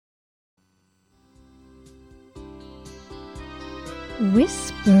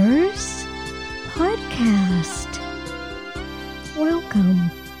Whispers Podcast.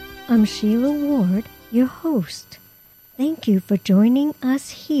 Welcome. I'm Sheila Ward, your host. Thank you for joining us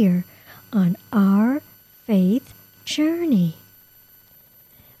here on our faith journey.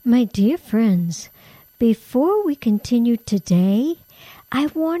 My dear friends, before we continue today, I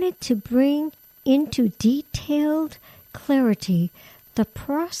wanted to bring into detailed clarity the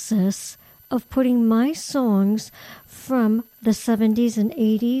process of putting my songs from the 70s and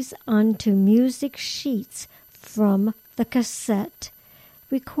 80s onto music sheets from the cassette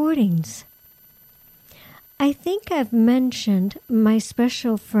recordings. I think I've mentioned my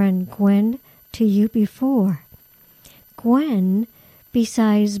special friend Gwen to you before. Gwen,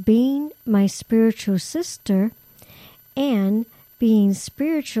 besides being my spiritual sister and being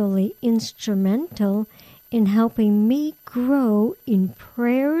spiritually instrumental in helping me grow in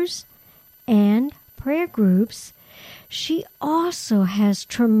prayers and prayer groups, she also has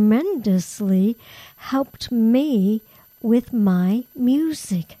tremendously helped me with my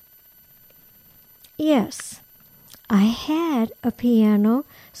music. Yes, I had a piano,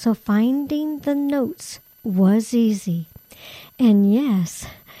 so finding the notes was easy. And yes,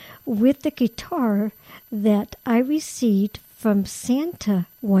 with the guitar that I received from Santa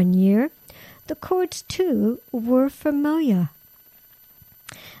one year, the chords too were familiar.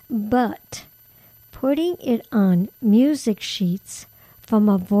 But putting it on music sheets from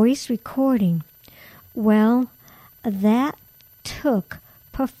a voice recording, well, that took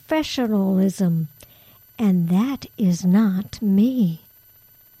professionalism, and that is not me.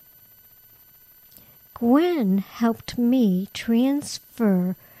 Gwen helped me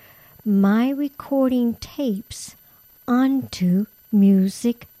transfer my recording tapes onto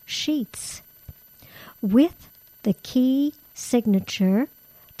music sheets with the key signature,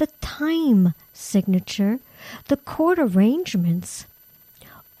 the time signature, the chord arrangements,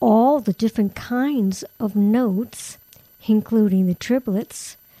 all the different kinds of notes, including the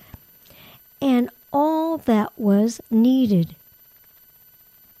triplets, and all that was needed.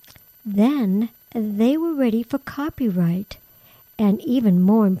 Then they were ready for copyright, and even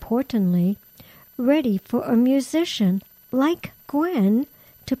more importantly, ready for a musician like Gwen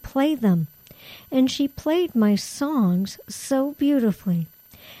to play them. And she played my songs so beautifully,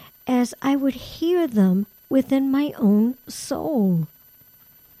 as I would hear them within my own soul.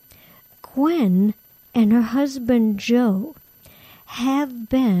 Gwen and her husband Joe have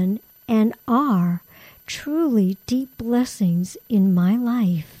been and are truly deep blessings in my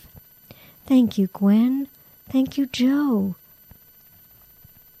life. Thank you, Gwen. Thank you, Joe.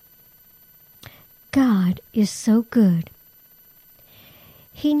 God is so good.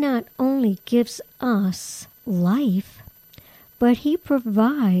 He not only gives us life, but He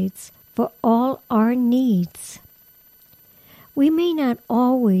provides for all our needs. We may not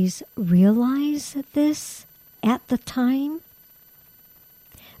always realize this at the time,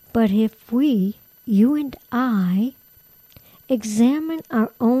 but if we, you and I, examine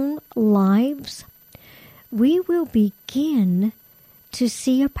our own lives, we will begin to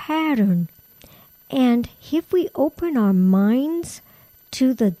see a pattern. And if we open our minds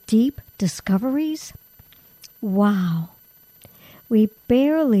to the deep discoveries, wow, we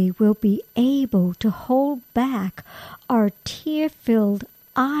barely will be able to hold back our tear-filled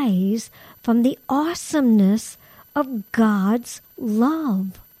eyes from the awesomeness of God's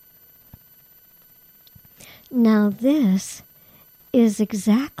love. Now this is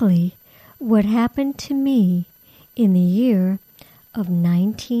exactly what happened to me in the year of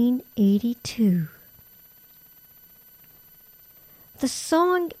 1982. The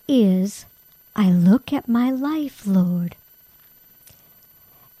song is, I Look at My Life, Lord.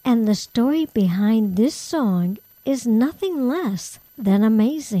 And the story behind this song is nothing less than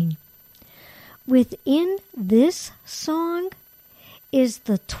amazing. Within this song is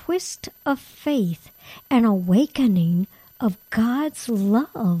the twist of faith and awakening of God's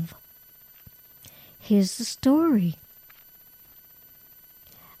love. Here's the story.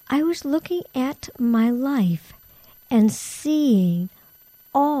 I was looking at my life and seeing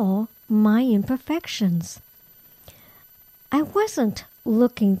all my imperfections. I wasn't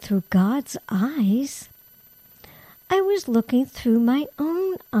looking through God's eyes. I was looking through my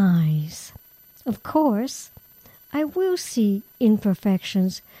own eyes. Of course, I will see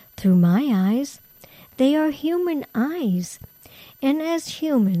imperfections through my eyes. They are human eyes, and as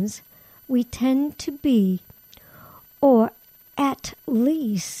humans, we tend to be, or at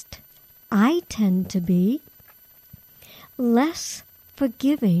least I tend to be, less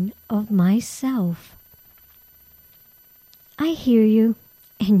forgiving of myself. I hear you,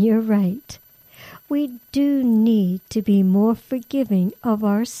 and you're right. we do need to be more forgiving of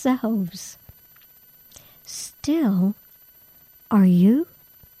ourselves. Still, are you?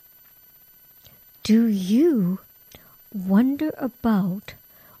 Do you wonder about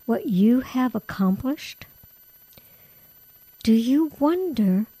what you have accomplished? Do you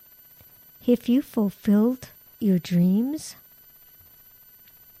wonder if you fulfilled your dreams?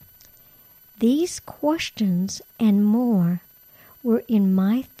 These questions and more were in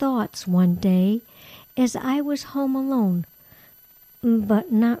my thoughts one day as I was home alone,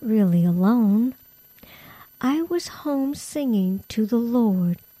 but not really alone. I was home singing to the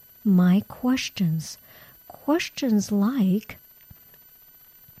Lord my questions like,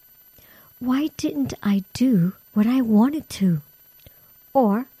 why didn't I do what I wanted to?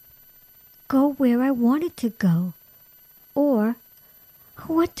 Or go where I wanted to go? Or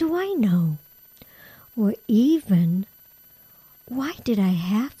what do I know? Or even, why did I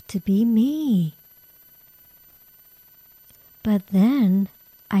have to be me? But then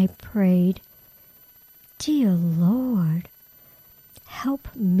I prayed, dear Lord,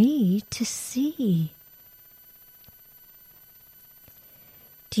 help me to see.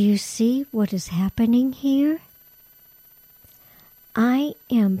 Do you see what is happening here? I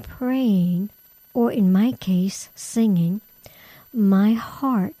am praying, or in my case, singing, my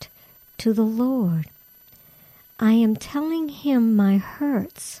heart to the Lord. I am telling Him my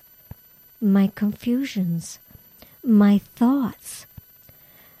hurts, my confusions, my thoughts.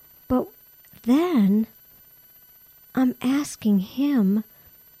 But then I'm asking Him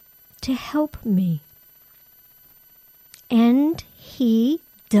to help me. And He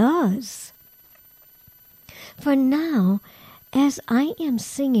does. For now, as I am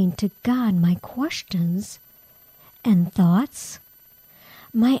singing to God my questions and thoughts,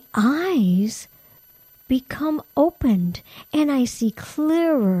 my eyes become opened and I see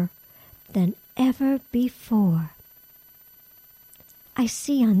clearer than ever before. I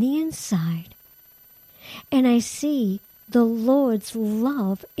see on the inside, and I see the Lord's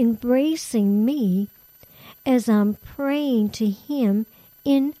love embracing me as I'm praying to Him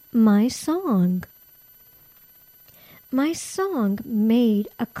in my song. My song made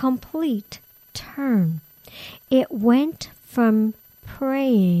a complete turn. It went from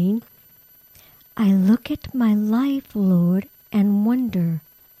praying, I look at my life, Lord, and wonder,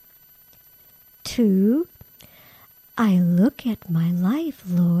 to, I look at my life,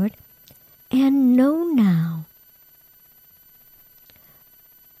 Lord, and know now.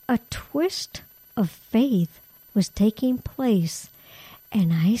 A twist of faith was taking place,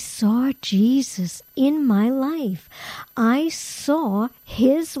 and I saw Jesus in my life. I saw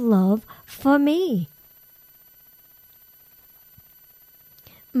His love for me.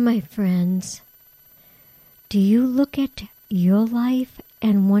 My friends, do you look at your life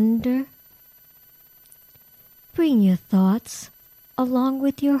and wonder? Bring your thoughts along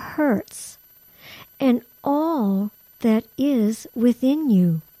with your hurts and all that is within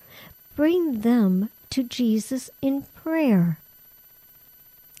you. Bring them to Jesus in prayer.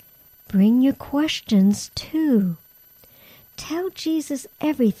 Bring your questions too. Tell Jesus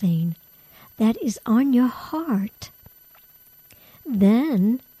everything that is on your heart.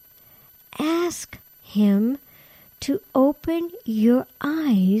 Then ask Him to open your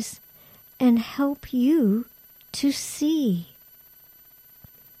eyes and help you to see.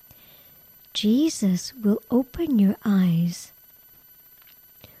 Jesus will open your eyes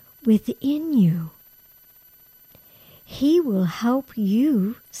within you. He will help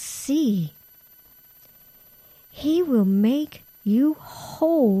you see. He will make you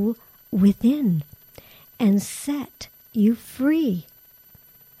whole within and set you free.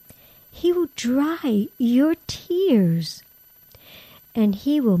 He will dry your tears, and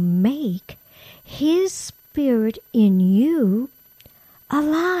He will make His Spirit in you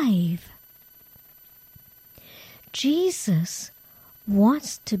alive. Jesus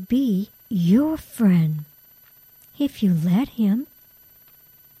wants to be your friend if you let Him.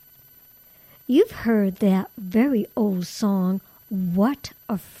 You've heard that very old song, What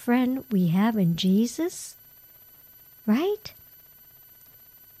a Friend We Have in Jesus, right?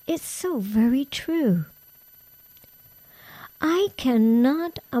 It's so very true. I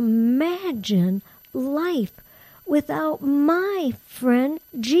cannot imagine life without my friend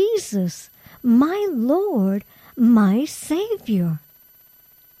Jesus, my Lord, my Savior.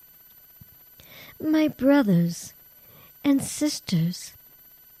 My brothers and sisters,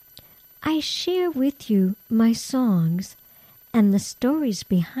 I share with you my songs and the stories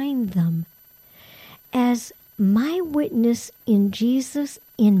behind them as my witness in Jesus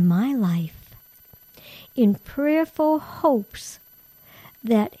in my life, in prayerful hopes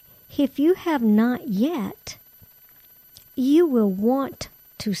that if you have not yet, you will want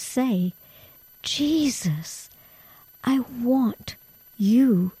to say, Jesus, I want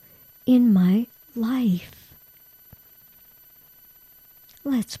you in my life.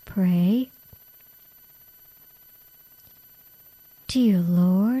 Let's pray. Dear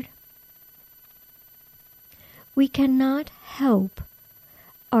Lord, we cannot help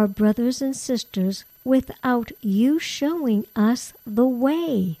our brothers and sisters without you showing us the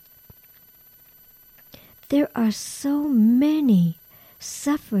way. There are so many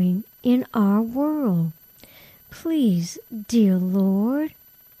suffering in our world. Please, dear Lord,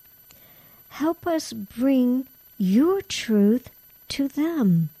 help us bring your truth to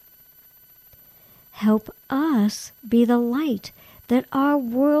them. Help us be the light that our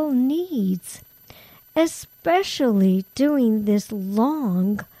world needs, especially during this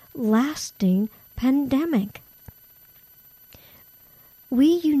long-lasting pandemic. We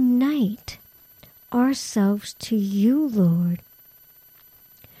unite ourselves to you, Lord.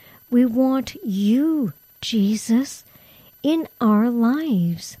 We want you, Jesus, in our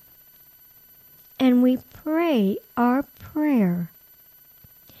lives. And we pray our prayer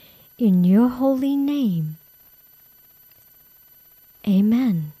in your holy name.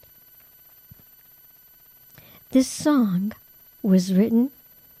 Amen. This song was written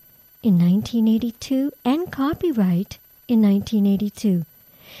in 1982 and copyright in 1982.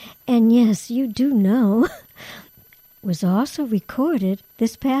 And yes, you do know, was also recorded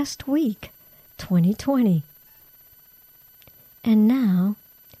this past week, 2020. And now,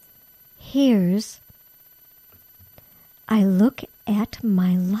 here's I Look at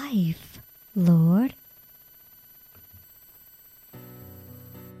My Life, Lord.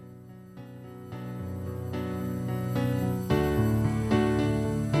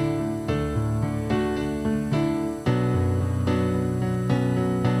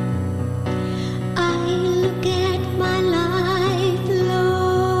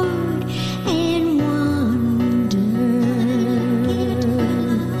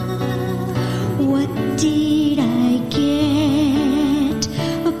 Did I get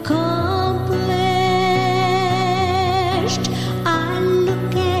accomplished?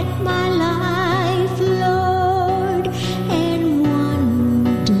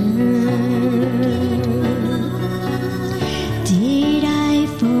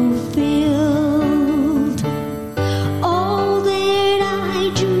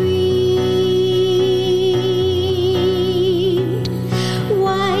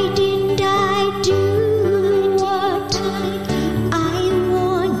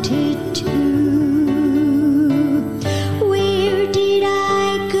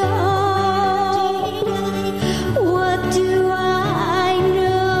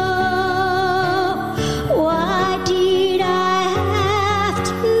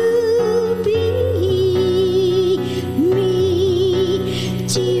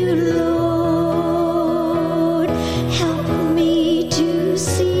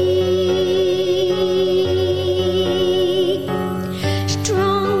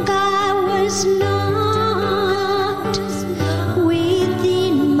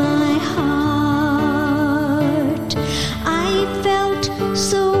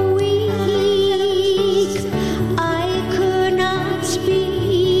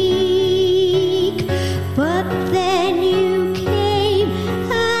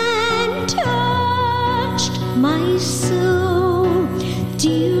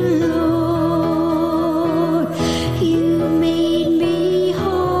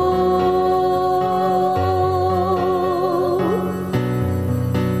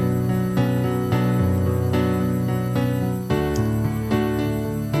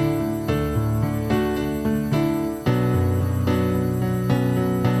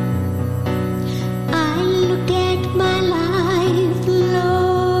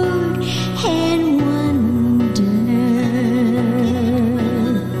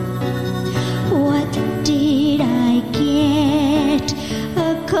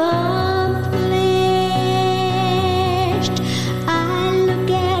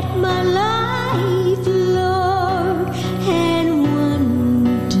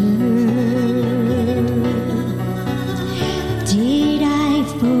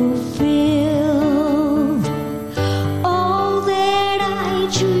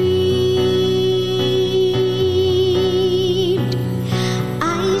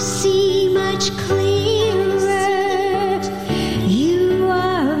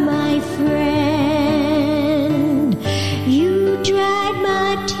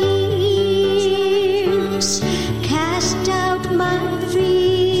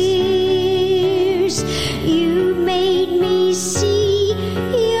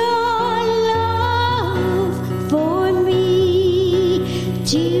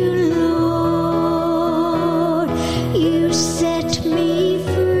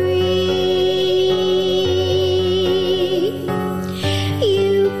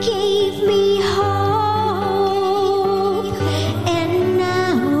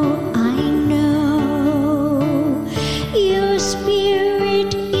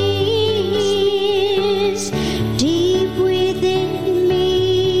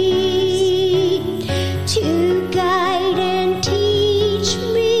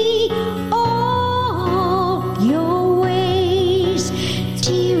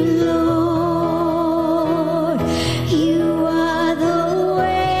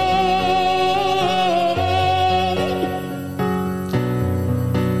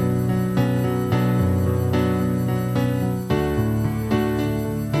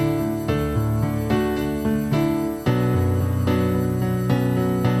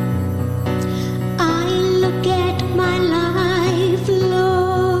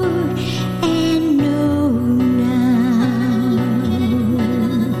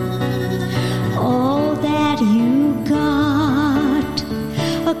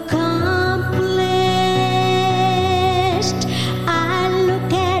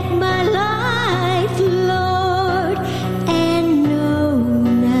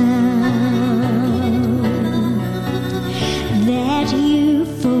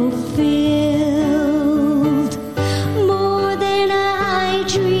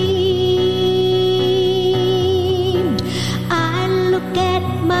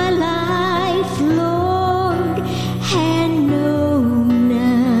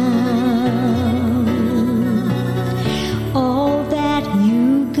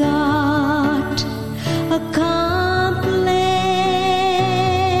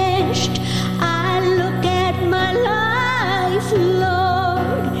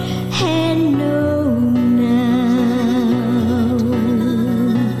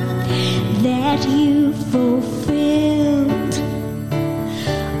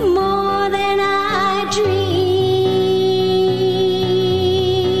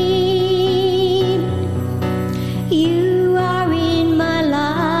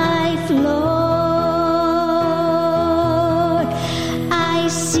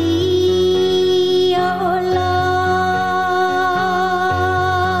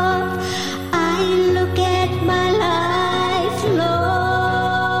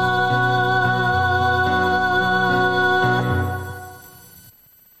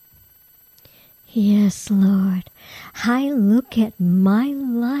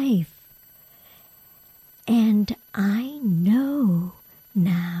 life. And I know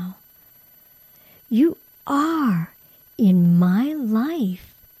now you are in my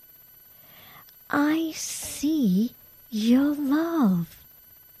life. I see your love.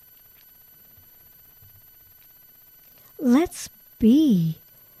 Let's be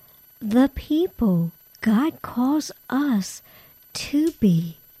the people God calls us to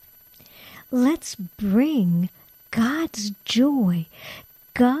be. Let's bring God's joy,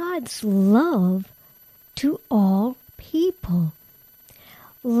 God's love to all people.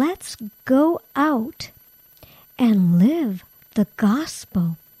 Let's go out and live the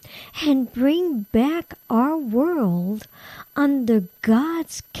gospel and bring back our world under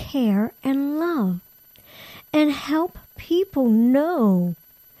God's care and love, and help people know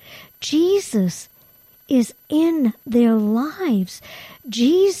Jesus is in their lives.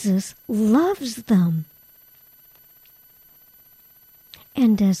 Jesus loves them.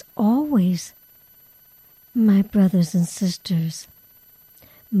 And as always, my brothers and sisters,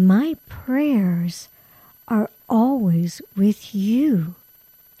 my prayers are always with you.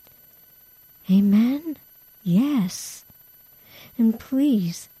 Amen? Yes. And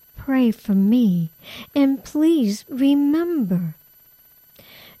please pray for me. And please remember,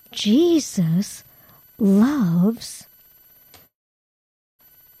 Jesus loves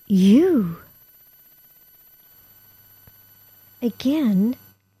you. Again,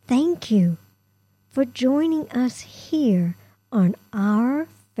 thank you for joining us here on our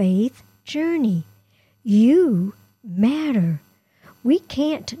faith journey. You matter. We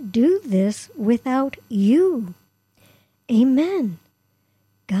can't do this without you. Amen.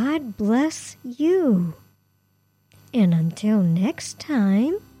 God bless you. And until next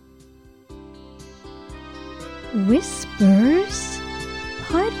time, Whispers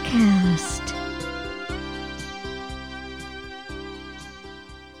Podcast.